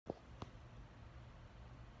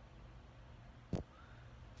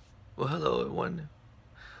Well, hello everyone.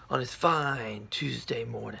 On this fine Tuesday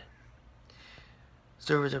morning,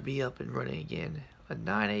 servers will be up and running again at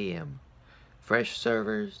 9 a.m. Fresh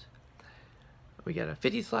servers. We got a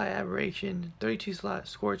 50 slot aberration, 32 slot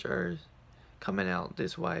scorch earth coming out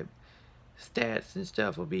this wipe. Stats and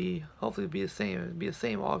stuff will be hopefully be the same. It'll be the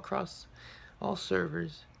same all across all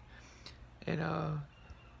servers. And I'll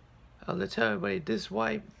tell everybody this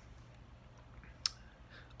wipe.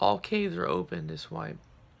 All caves are open this wipe.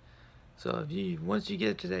 So if once you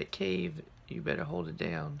get to that cave, you better hold it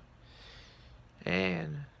down.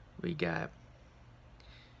 And we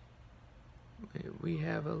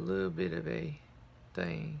have a little bit of a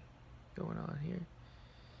thing going on here.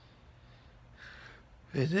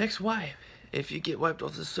 The next wipe, if you get wiped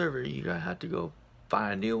off the server, you're gonna have to go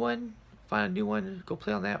find a new one. Go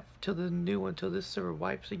play on that till this server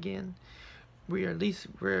wipes again. We're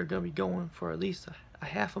gonna be going for at least a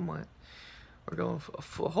half a month. We're going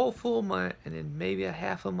for a whole full month and then maybe a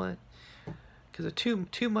half a month. Because the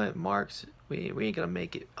two month marks, we ain't gonna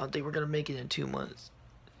make it. I don't think we're gonna make it in 2 months.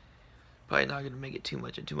 Probably not gonna make it too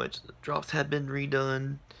much. The drops have been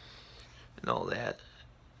redone and all that.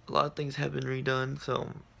 A lot of things have been redone,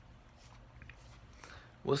 so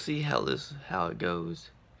we'll see how it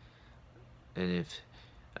goes. And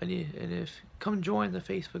if come join the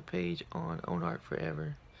Facebook page on Ownark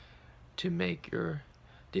Forever to make your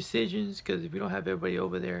decisions, because if we don't have everybody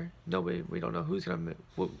over there, we don't know who's gonna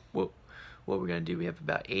what we're gonna do. We have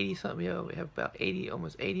about 80 something. We have about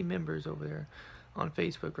almost 80 members over there on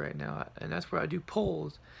Facebook right now, and that's where I do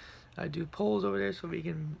polls. I do polls over there so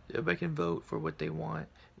everybody can vote for what they want,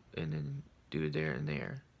 and then do it there and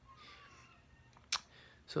there.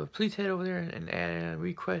 So please head over there and add a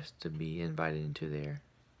request to be invited into there.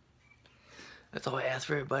 That's all I ask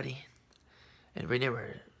for everybody. And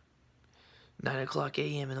remember, 9 o'clock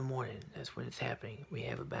a.m. in the morning, that's when it's happening. We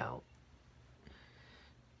have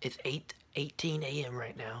it's 8:18 a.m.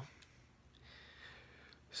 right now.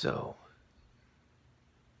 So,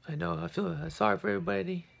 I know, I feel sorry for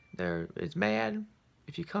everybody. It's mad.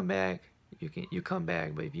 If you come back, you come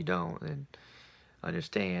back, but if you don't, then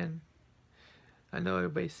understand. I know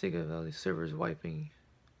everybody's sick of all these servers wiping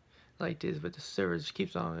like this, but the servers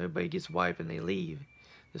keeps on. Everybody gets wiped and they leave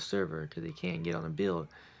the server because they can't get on the build.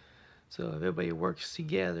 So if everybody works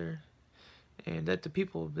together and let the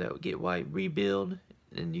people that get wiped rebuild,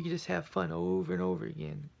 then you can just have fun over and over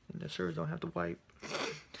again, and the servers don't have to wipe.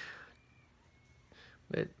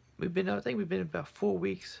 But I think we've been about 4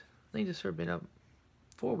 weeks. I think the server been up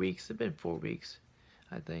 4 weeks. It's been 4 weeks,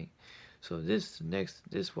 I think. So this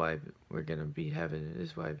wipe we're gonna be having,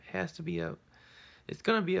 this wipe has to be up. It's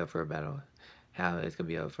gonna be up for about it's gonna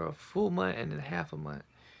be up for a full month and then half a month.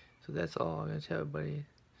 So that's all I'm gonna tell everybody.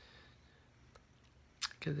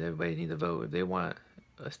 Because everybody needs to vote. If they want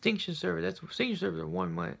a extinction server, extinction servers are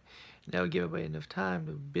 1 month, and that would give everybody enough time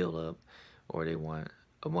to build up, or they want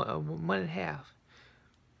a month and a half.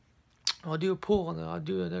 I'll do a poll on that.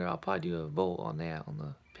 I'll probably do a vote on that on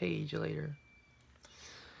the page later.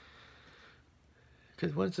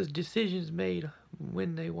 Because once the decision's made,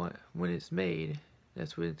 when it's made,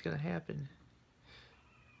 that's when it's gonna happen.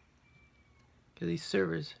 Because these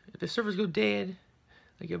servers, if the servers go dead,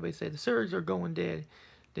 like everybody said, the servers are going dead,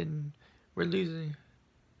 then we're losing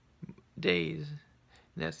days,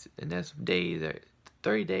 and that's days that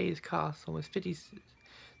 30 days costs almost 30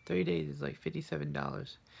 days is like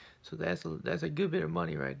 $57. So that's a good bit of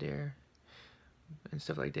money right there, and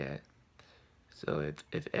stuff like that. So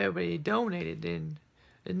if everybody donated, then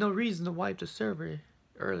there's no reason to wipe the server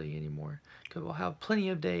early anymore, because we'll have plenty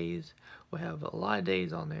of days. We'll have a lot of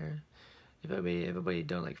days on there. If everybody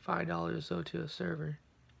done like $5 or so to a server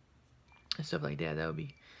and stuff like that, that'd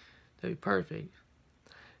be perfect.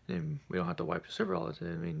 And we don't have to wipe the server all the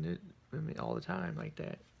time. I mean all the time like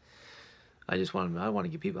that. I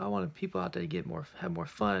want people out there to have more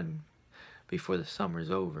fun before the summer's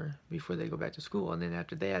over, before they go back to school, and then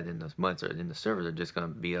after that, then the servers are just gonna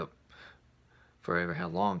be up forever. How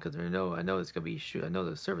long? Because I know it's gonna be. I know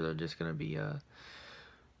the servers are just gonna be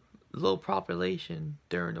low population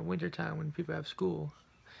during the winter time when people have school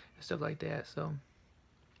and stuff like that. So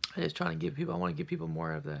I want to give people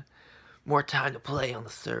more time to play on the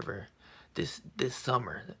server this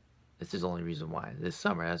summer. This is the only reason why. This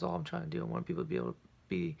summer, that's all I'm trying to do. I want people to be able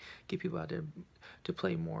to get people out there to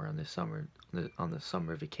play more on this summer, on the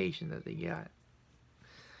summer vacation that they got.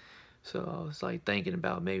 So I was like thinking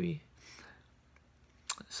about maybe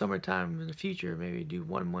summertime in the future, maybe do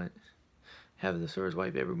 1 month, have the servers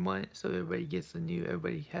wipe every month, so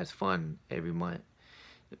everybody has fun every month.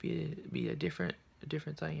 It'd be a different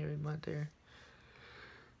thing every month there.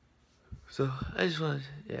 So I just want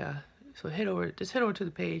to, yeah, So just head over to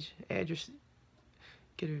the page, add your,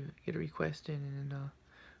 get a request in, and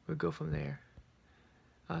we'll go from there.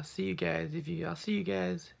 I'll see you guys if you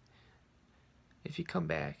come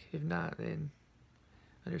back. If not, then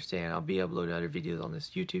understand. I'll be uploading other videos on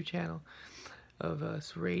this YouTube channel of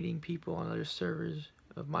us raiding people on other servers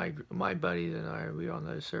of my buddies and we're on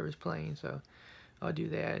other servers playing. So I'll do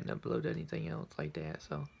that and upload anything else like that.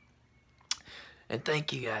 So, and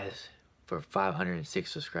thank you guys for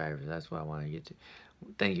 506 subscribers. That's what I want to get to.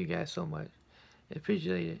 Thank you guys so much. I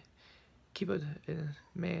appreciate it. Keep it,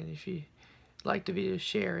 man. If you like the video,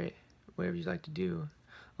 share it. Whatever you like to do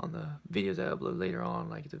on the videos I upload later on,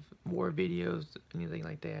 like the war videos, anything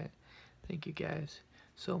like that. Thank you guys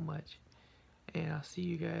so much. And I'll see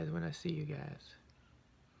you guys when I see you guys.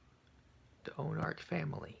 The Onarch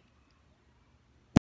family.